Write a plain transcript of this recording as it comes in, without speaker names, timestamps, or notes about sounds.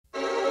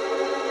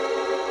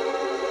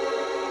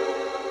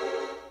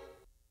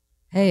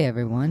Hey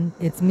everyone,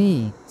 it's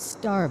me,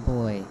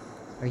 Starboy.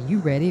 Are you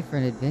ready for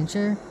an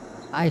adventure?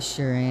 I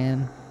sure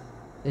am.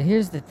 But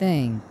here's the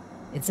thing,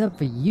 it's up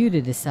for you to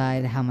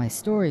decide how my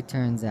story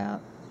turns out.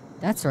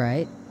 That's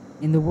right,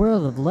 in the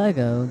world of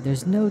LEGO,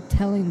 there's no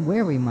telling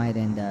where we might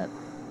end up.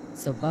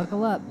 So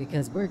buckle up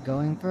because we're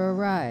going for a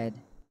ride.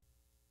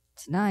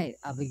 Tonight,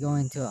 I'll be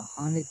going to a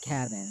haunted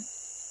cabin.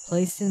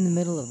 Placed in the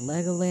middle of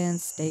Legoland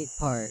State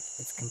Park,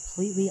 it's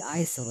completely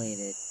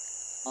isolated.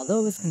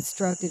 Although it was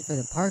constructed for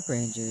the park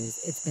rangers,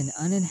 it's been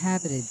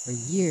uninhabited for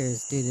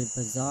years due to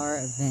bizarre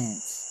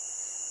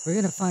events. We're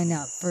gonna find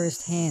out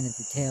firsthand if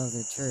the tales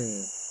are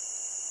true.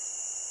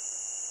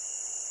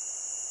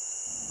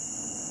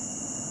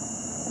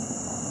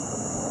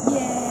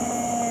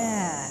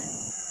 Yeah!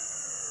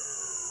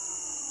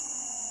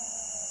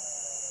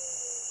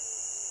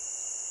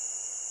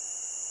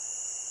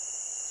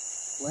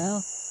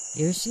 Well,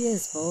 here she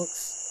is,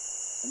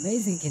 folks.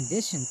 Amazing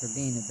condition for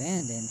being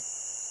abandoned.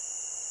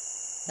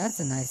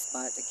 That's a nice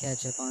spot to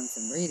catch up on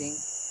some reading.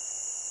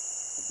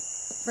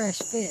 Fresh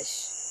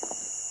fish.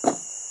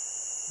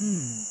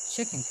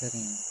 Chicken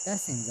cooking.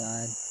 That seems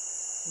odd.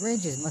 The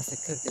rangers must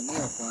have cooked a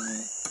meal for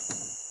me.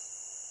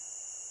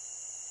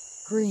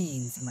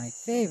 Greens, my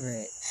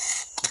favorite.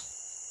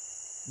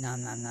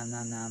 Nom nom nom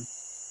nom nom.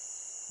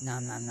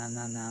 Nom nom nom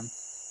nom nom.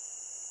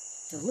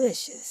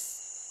 Delicious.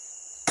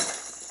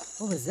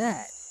 What was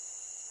that?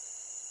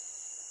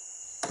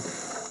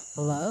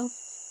 Hello?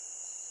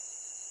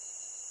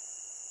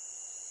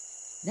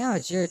 Now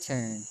it's your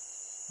turn.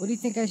 What do you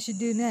think I should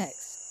do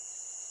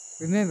next?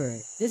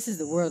 Remember, this is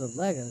the world of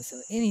LEGO, so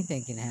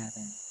anything can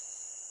happen.